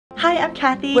Hi, I'm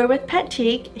Kathy. We're with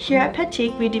Pet-Teek. Here at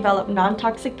Pet-Teek, we develop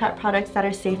non-toxic pet products that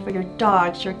are safe for your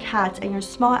dogs, your cats, and your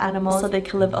small animals so they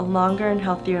can live a longer and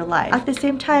healthier life. At the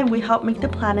same time, we help make the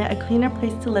planet a cleaner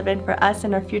place to live in for us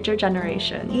and our future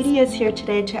generations. Edie is here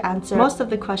today to answer most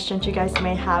of the questions you guys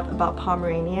may have about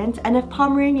Pomeranians and if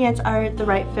Pomeranians are the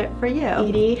right fit for you.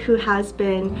 Edie, who has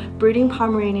been breeding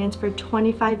Pomeranians for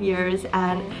 25 years,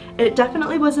 and it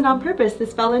definitely wasn't on purpose.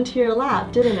 This fell into your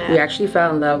lap, didn't it? We actually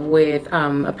fell in love with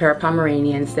a pair of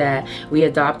Pomeranians that we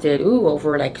adopted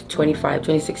over like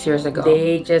 26 years ago.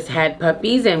 They just had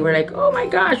puppies and we're like, oh my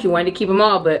gosh, we wanted to keep them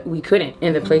all, but we couldn't.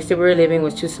 And the place that we were living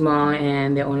was too small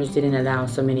and the owners didn't allow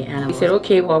so many animals. We said,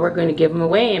 okay, well, we're going to give them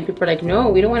away. And people are like, no,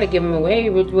 we don't want to give them away.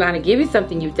 We want to give you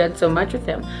something. You've done so much with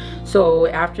them. So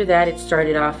after that, it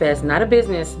started off as not a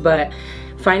business, but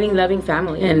finding loving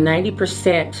family. And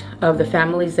 90% of the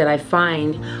families that I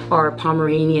find are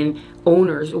Pomeranian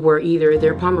owners where either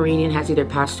their Pomeranian has either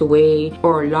passed away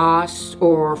or lost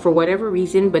or for whatever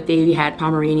reason, but they had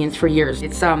Pomeranians for years.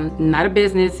 It's not a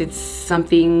business, it's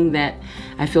something that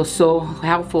I feel so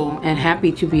helpful and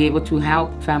happy to be able to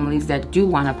help families that do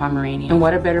want a Pomeranian. And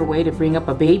what a better way to bring up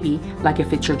a baby like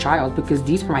if it's your child, because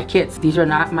these are my kids. These are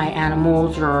not my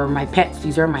animals or my pets,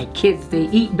 these are my kids. They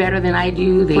eat better than I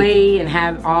do, they play and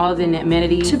have all the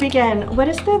amenities. To begin, what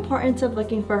is the importance of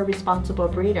looking for a responsible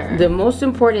breeder? The most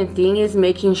important thing is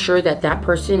making sure that that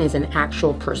person is an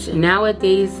actual person.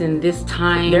 Nowadays, in this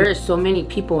time, there are so many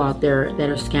people out there that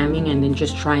are scamming and then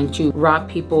just trying to rob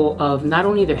people of not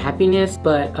only their happiness,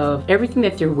 but of everything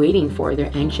that they're waiting for.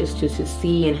 They're anxious to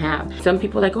see and have. Some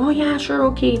people are like, oh yeah, sure,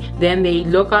 okay. Then they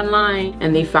look online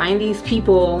and they find these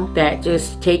people that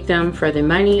just take them for their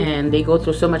money, and they go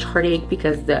through so much heartache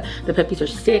because the puppies are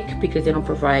sick, because they don't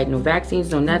provide no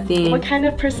vaccines, no nothing. What kind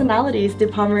of personalities do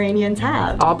Pomeranians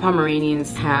have? All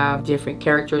Pomeranians have different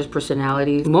characters,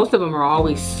 personalities. Most of them are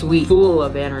always sweet, full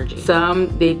of energy.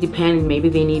 Some, they depend, maybe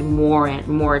they need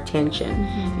more attention.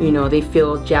 You know, they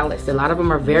feel jealous. A lot of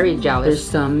them are very jealous. There's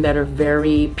some that are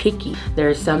very picky.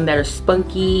 There's some that are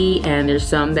spunky, and there's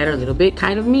some that are a little bit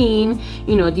kind of mean,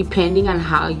 you know, depending on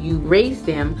how you raise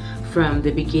them from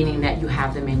the beginning that you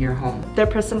have them in your home. Their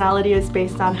personality is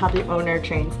based on how the owner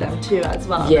trains them too as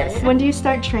well, yes. Right? When do you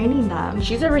start training them?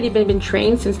 She's already been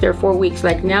trained since they're 4 weeks.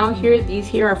 Like now here, these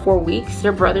here are 4 weeks.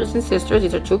 They're brothers and sisters.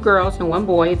 These are 2 girls and 1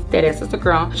 boy. Teresa's the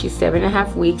girl. She's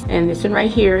 7.5 weeks. And this one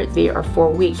right here, they are 4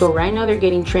 weeks. So right now they're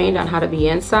getting trained on how to be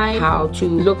inside, how to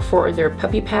look for their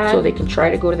puppy pad so they can try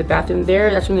to go to the bathroom there.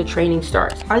 That's when the training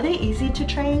starts. Are they easy to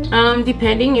train?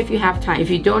 Depending if you have time. If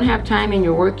you don't have time and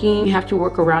you're working, you have to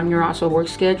work around your also work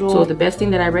schedule. So the best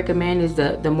thing that I recommend is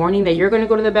the morning that you're going to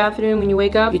go to the bathroom, when you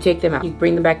wake up, you take them out. You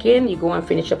bring them back in, you go and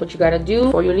finish up what you got to do.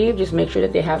 Before you leave, just make sure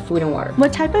that they have food and water.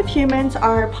 What type of humans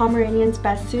are Pomeranians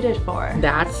best suited for?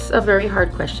 That's a very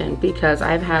hard question, because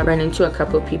I've run into a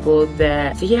couple of people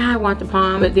that say, yeah, I want the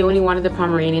Pom, but they only wanted the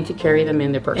Pomeranian to carry them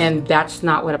in their purse. And that's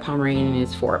not what a Pomeranian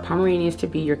is for. A Pomeranian is to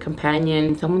be your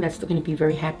companion, someone that's going to be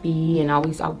very happy and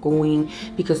always outgoing,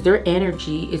 because their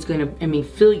energy is going to,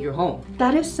 fill your home.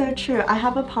 That is so true. I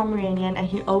have a Pomeranian and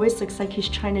he always looks like he's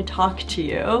trying to talk to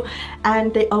you,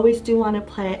 and they always do want to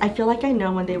play. I feel like I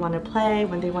know when they want to play,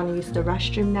 when they want to use the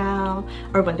restroom now,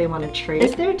 or when they want to treat.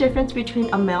 Is there a difference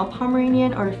between a male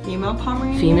Pomeranian or a female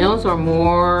Pomeranian? Females are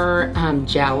more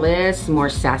jealous, more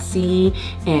sassy,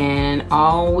 and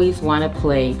always want to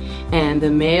play. And the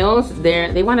males,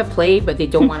 they want to play, but they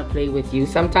don't want to play with you.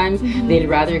 Sometimes they'd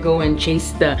rather go and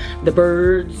chase the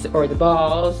birds or the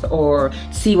balls or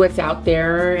see what's out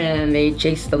there, and they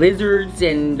chase the lizards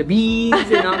and the bees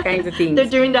and all kinds of things. They're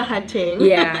doing the hunting.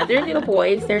 Yeah, they're little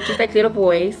boys. They're just like little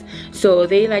boys. So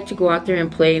they like to go out there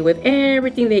and play with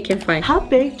everything they can find. How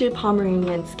big do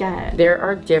Pomeranians get? There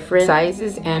are different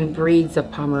sizes and breeds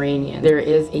of Pomeranian. There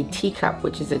is a teacup,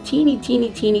 which is a teeny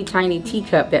tiny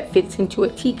teacup that fits into a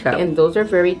teacup. And those are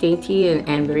very dainty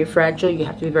and very fragile. You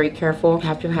have to be very careful. You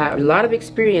have to have a lot of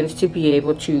experience to be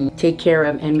able to take care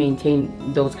of and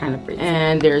maintain those kind of breeds.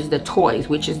 And there's the toys,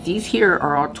 which is these here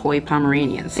are all toy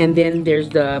Pomeranians. And then there's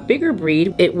the bigger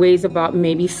breed. It weighs about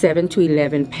maybe 7 to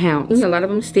 11 pounds. A lot of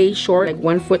them stay short, like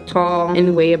 1 foot tall,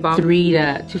 and weigh about 3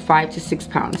 to 5 to 6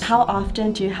 pounds. How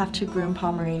often do you have to groom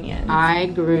Pomeranians? I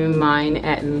groom mine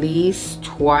at least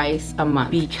twice a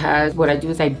month, because what I do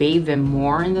is I bathe them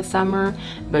more in the summer,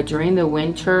 but during the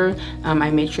winter I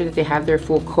make sure that they have their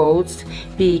full coats,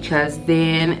 because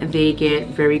then they get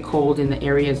very cold in the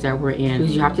areas that we're in.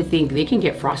 Because you have to think they can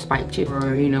get frostbite too,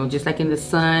 or you know, just like in the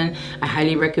sun. I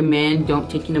highly recommend don't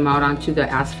taking them out onto the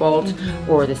asphalt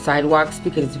or the sidewalks,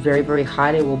 because it's very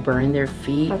hot. It will burn their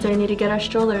feet. That's why we need to get our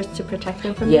strollers to protect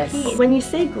them from the heat. When When you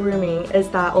say grooming, is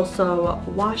that also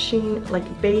washing, like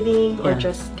bathing, or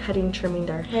just cutting, trimming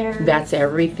their hair? That's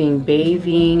everything.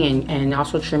 Bathing and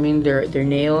also trimming their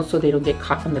nails so they don't get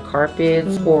caught on the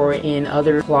carpets or in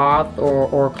other cloth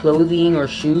or clothing or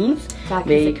shoes.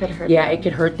 It could hurt them. It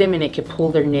could hurt them and it could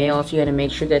pull their nails. You got to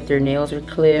make sure that their nails are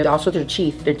clipped. Also their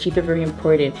teeth. Their teeth are very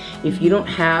important. If you don't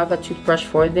have a toothbrush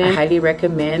for them, I highly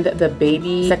recommend the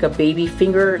baby. It's like a baby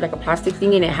finger, like a plastic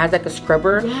thing, and it has like a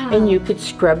scrubber, and you could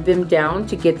scrub them down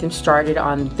to get them started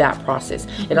on that process.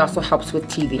 It also helps with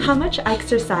teething. How much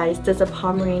exercise does a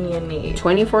Pomeranian need?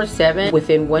 24/7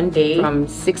 within one day, from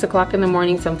 6 o'clock in the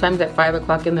morning, sometimes at 5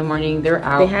 o'clock in the morning, they're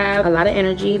out. They have a lot of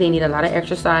energy. They need a lot of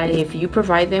exercise. If you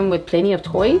provide them with plenty of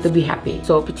toys, they'll be happy.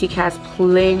 So Petique has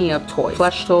plenty of toys.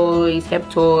 Plush toys, hip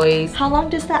toys. How long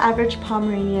does the average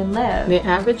Pomeranian live? The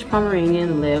average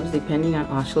Pomeranian lives, depending on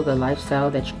also the lifestyle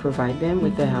that you provide them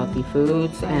with, the healthy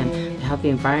foods and the healthy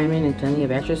environment and plenty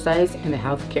of exercise and the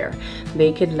health care.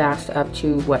 They could last up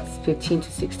to, what, 15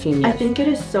 to 16 years. I think it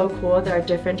is so cool. There are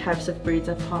different types of breeds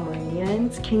of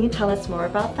Pomeranians. Can you tell us more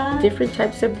about that? Different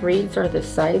types of breeds are the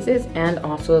sizes and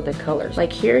also the colors.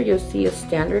 Like here, you'll see a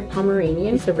standard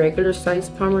Pomeranian. It's a regular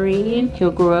sized Pomeranian.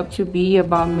 He'll grow up to be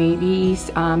about maybe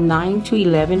 9 to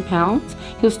 11 pounds.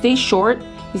 He'll stay short.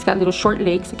 He's got little short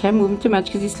legs. I can't move him too much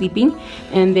because he's sleeping.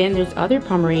 And then there's other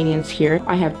Pomeranians here.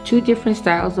 I have two different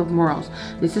styles of Merles.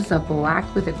 This is a black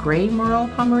with a gray Merle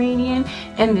Pomeranian,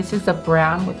 and this is a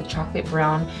brown with a chocolate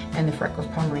brown and the freckles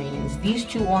Pomeranians. These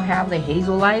two will have the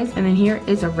hazel eyes. And then here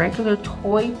is a regular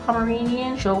toy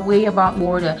Pomeranian. She'll weigh about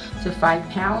 4 to 5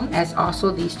 pounds. As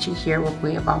also these two here will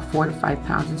weigh about 4 to 5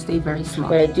 pounds and stay very small.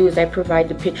 What I do is I provide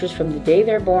the pictures from the day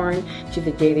they're born to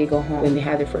the day they go home. When they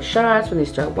have their first shots, when they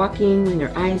start walking, when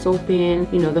their eyes open,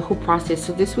 you know, the whole process.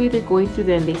 So this way they're going through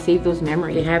them, they save those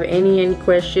memories. If they have any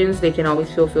questions, they can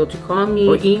always feel free to call me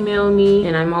or email me,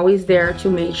 and I'm always there to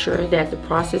make sure that the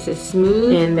process is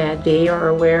smooth and that they are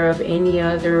aware of any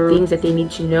other things that they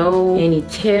need to know, any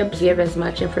tips, give as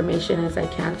much information as I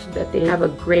can so that they have a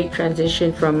great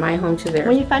transition from my home to theirs.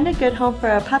 When you find a good home for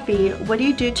a puppy, what do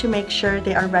you do to make sure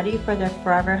they are ready for their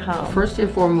forever home? First and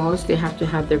foremost, they have to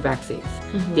have their vaccines.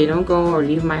 They don't go or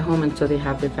leave my home until they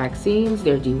have their vaccines.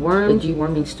 They're dewormed. The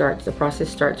deworming starts, the process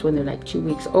starts when they're like 2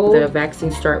 weeks old. The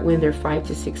vaccines start when they're 5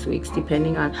 to 6 weeks,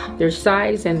 depending on their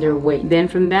size and their weight. Then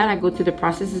from that, I go through the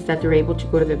processes that they're able to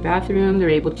go to the bathroom, they're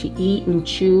able to eat and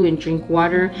chew and drink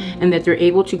water, and that they're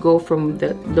able to go from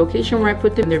the location where I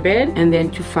put them in their bed and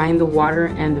then to find the water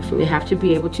and the food. They have to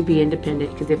be able to be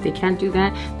independent, because if they can't do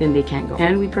that, then they can't go.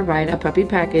 And we provide a puppy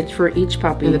package for each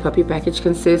puppy. And the puppy package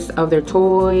consists of their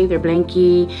toy, their blankie,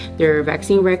 their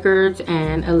vaccine records,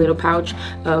 and a little pouch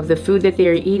of the food that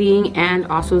they're eating, and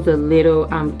also the little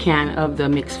can of the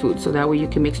mixed food, so that way you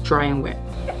can mix dry and wet.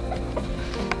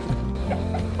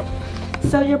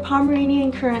 So your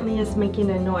Pomeranian currently is making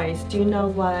a noise. Do you know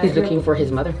what? He's looking for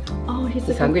his mother. Oh, he's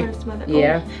looking hungry. for his mother.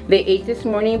 Yeah. Oh. They ate this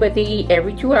morning, but they eat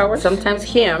every 2 hours. Sometimes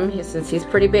since he's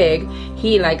pretty big,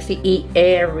 he likes to eat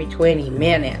every 20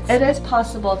 minutes. It is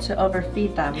possible to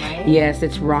overfeed them, right? Yes,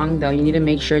 it's wrong though. You need to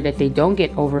make sure that they don't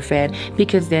get overfed,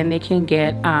 because then they can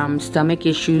get stomach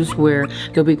issues where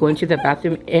they'll be going to the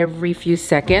bathroom every few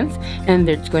seconds, and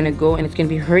it's going to go and it's going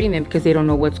to be hurting them because they don't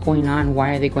know what's going on.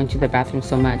 Why are they going to the bathroom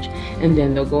so much? And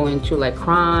then they'll go into like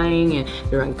crying and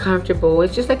they're uncomfortable.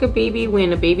 It's just like a baby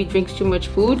when a baby drinks too much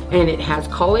food and it has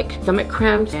colic, stomach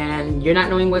cramps, and you're not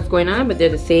knowing what's going on, but they're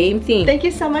the same thing. Thank you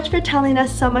so much for telling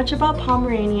us so much about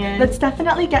Pomeranian. Let's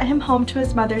definitely get him home to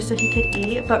his mother so he could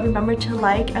eat, but remember to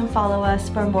like and follow us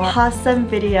for more awesome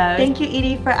videos. Thank you,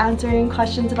 Edie, for answering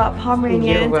questions about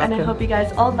Pomeranians, and I hope you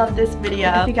guys all love this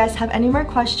video. If you guys have any more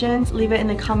questions, leave it in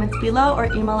the comments below or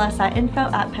email us at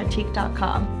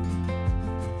info@petteek.com.